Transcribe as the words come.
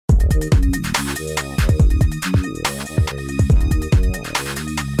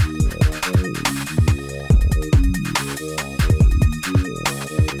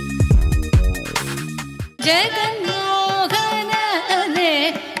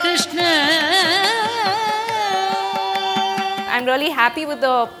I'm really happy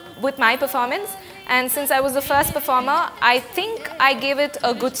with my performance, and since I was the first performer, I think I gave it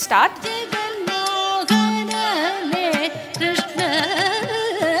a good start.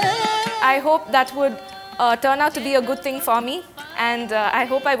 I hope that would turn out to be a good thing for me, and I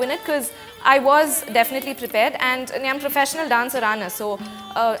hope I win it because I was definitely prepared, and I'm a professional dancer, so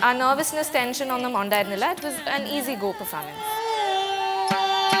our nervousness, tension on the mondairnilla, it was an easy go performance.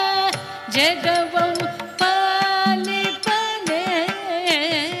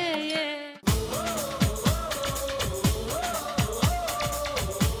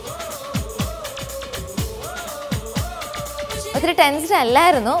 ഒത്തിരി tensed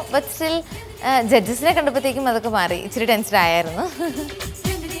അല്ലായിരുന്നു, but still ജഡ്ജസിനെ കണ്ടപ്പോഴത്തേക്കും അതൊക്കെ മാറി, ഇച്ചിരി tensed ആയിരുന്നു.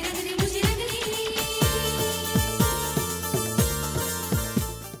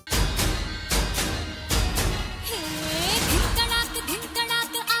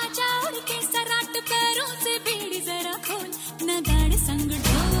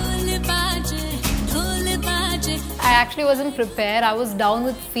 I actually wasn't prepared. I was down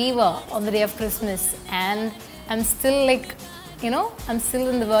with fever on the day of Christmas, and I'm still like, I'm still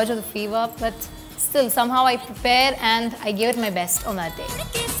on the verge of the fever, but still somehow I prepared and I gave it my best on that day.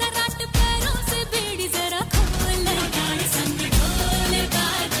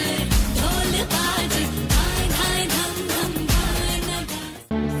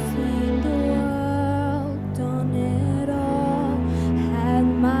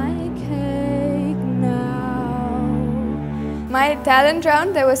 My talent round,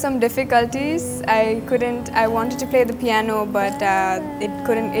 there were some difficulties. I wanted to play the piano, but it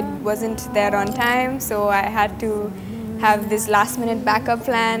wasn't there on time, so I had to have this last minute backup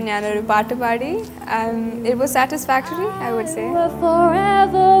plan and a paattu paadi. It was satisfactory, I would say.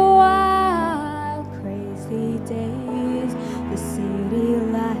 Forever wild, crazy days, the city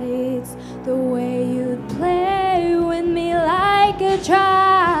lights, the way you play with me like a child.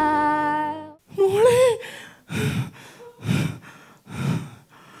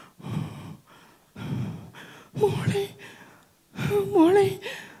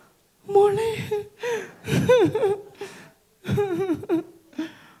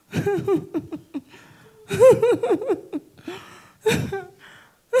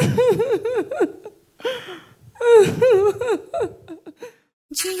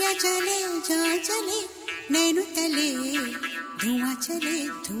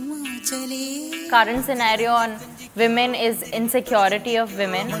 Current scenario on women is insecurity of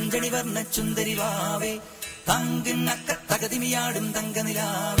women.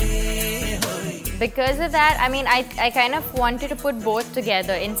 Because of that, I kind of wanted to put both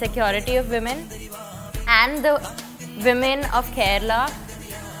together, insecurity of women and the women of Kerala.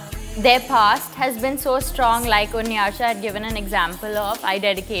 Their past has been so strong, like Unyasha had given an example of. I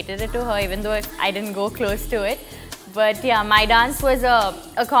dedicated it to her even though I didn't go close to it. But yeah, my dance was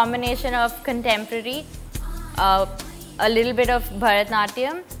a combination of contemporary, a little bit of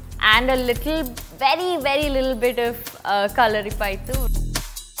Bharatanatyam, and a little, very, very little bit of Kalaripai too.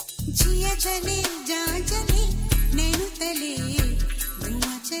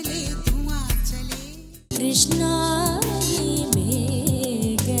 Krishna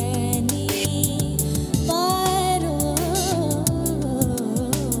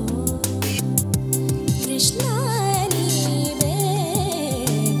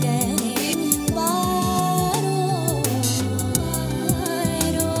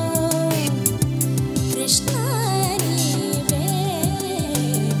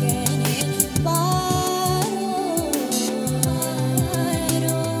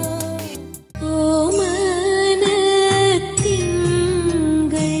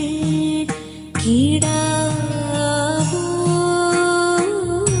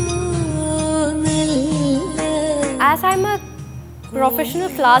As I'm a professional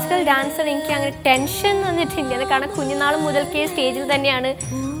classical dancer, എനിക്ക് അങ്ങനെ tension വന്നിട്ടില്ല. അത് കാരണം കുഞ്ഞുനാൾ മുതൽക്കേ സ്റ്റേജിൽ തന്നെയാണ്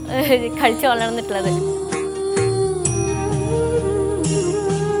കളിച്ച് വളർന്നിട്ടുള്ളത്.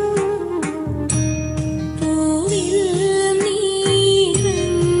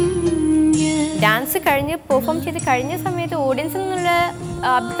 Dance കഴിഞ്ഞ് പെർഫോം ചെയ്ത് കഴിഞ്ഞ സമയത്ത് ഓഡിയൻസിൽ നിന്നുള്ള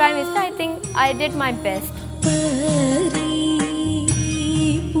അഭിപ്രായം വെച്ചിട്ട് I think I did my best.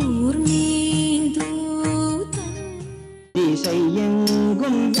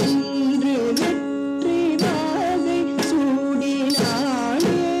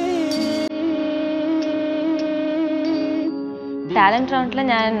 Talent റൗണ്ടിൽ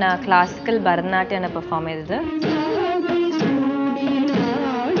ഞാൻ ക്ലാസിക്കൽ ഭരതനാട്യമാണ് പെർഫോം ചെയ്തത്.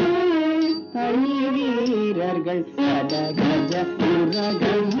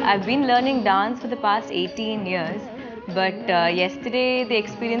 I've been learning dance for the past 18 years, but yesterday the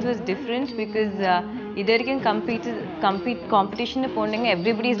experience was different because ഇതൊരിക്കും competition പോകണമെങ്കിൽ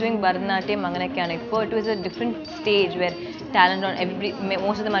everybody is doing Bharatanatyam അങ്ങനെയൊക്കെയാണ്. ഇപ്പോൾ it was a different stage where talent on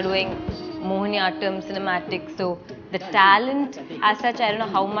most of them are doing Mohiniyattam, cinematic. So the talent as such, I don't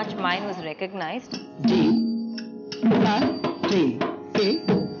know how much mine was recognized.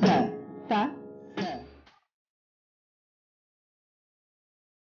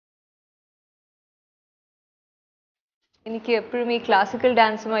 എനിക്ക് എപ്പോഴും ഈ classical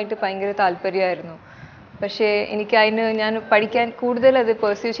ഡാൻസുമായിട്ട് ഭയങ്കര താല്പര്യമായിരുന്നു. പക്ഷേ എനിക്ക് ഞാൻ പഠിക്കാൻ കൂടുതൽ അത്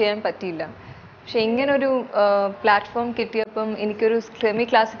പെർസ്യൂ ചെയ്യാൻ പറ്റിയില്ല. പക്ഷേ ഇങ്ങനൊരു പ്ലാറ്റ്ഫോം കിട്ടിയപ്പം എനിക്കൊരു സെമി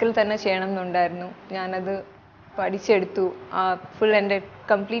ക്ലാസിക്കൽ തന്നെ ചെയ്യണം എന്നുണ്ടായിരുന്നു. ഞാനത് പഠിച്ചെടുത്തു. ഫുൾ എൻ്റെ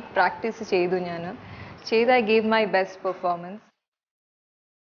കംപ്ലീറ്റ് പ്രാക്ടീസ് ചെയ്തു. I gave my best performance.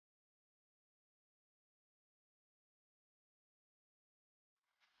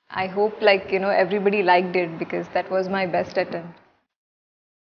 I hope everybody liked it because that was my best attempt.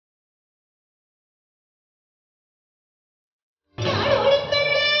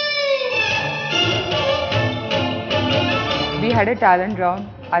 We had a talent round.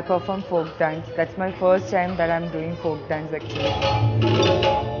 I performed folk dance. That's my first time that I'm doing folk dance actually.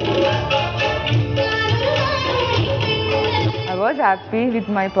 I was happy with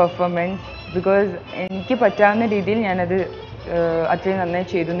my performance because എനിക്ക് പറ്റാവുന്ന രീതിയിൽ ഞാനത് അത്രയും നന്നായി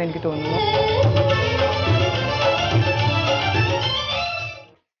ചെയ്തു എന്ന് എനിക്ക് തോന്നുന്നു.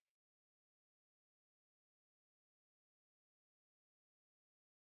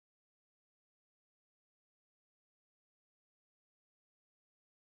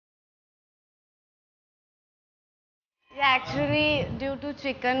 Yeah, actually, due to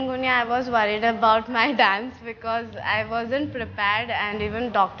chikungunya, I was worried about my dance because I wasn't prepared, and even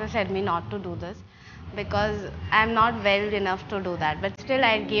doctor said me not to do this because I'm not well enough to do that. But still,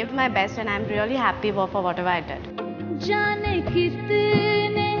 I gave my best, and I'm really happy for whatever I did. जाने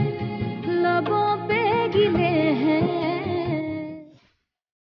कितने लबों पे गिले हैं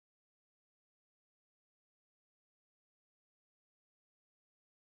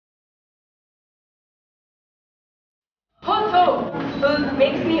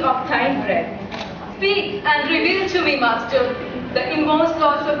makes me of kind bread. Speak and reveal to me, Master, the inmost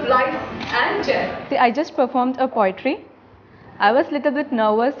laws of life and death. I just performed a poetry. I was a little bit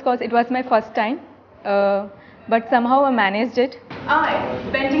nervous because it was my first time, but somehow I managed it. I,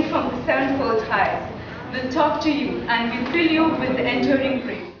 bending from the sevenfold heights, will talk to you and will fill you with the enduring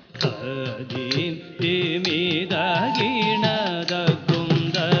praise.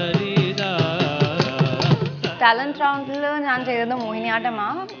 Talent round ഞാൻ ചെയ്തത്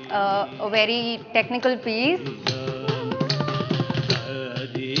മോഹിനിയാട്ടമാണ്. A very technical piece.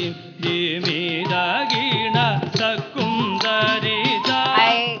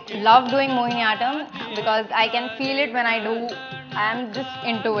 I love doing Mohiniyattam because I can feel it when I do. I am just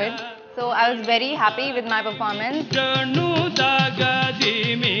into it. So I was very happy with my performance.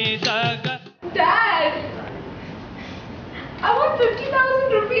 Dad! I want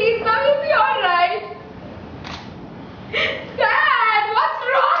 50,000 rupees. Now you'll be alright. Dad! What's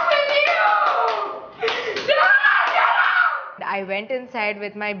wrong with you? Dad! Get out! I went inside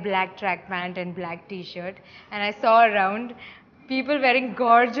with my black track pant and black t-shirt and I saw around people wearing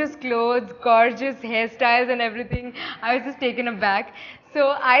gorgeous clothes, gorgeous hairstyles and everything. I was just taken aback. So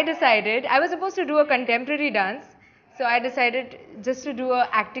I decided, I was supposed to do a contemporary dance. So I decided just to do an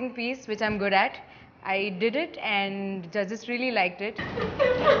acting piece, which I'm good at. I did it and judges really liked it.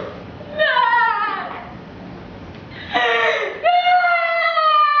 No!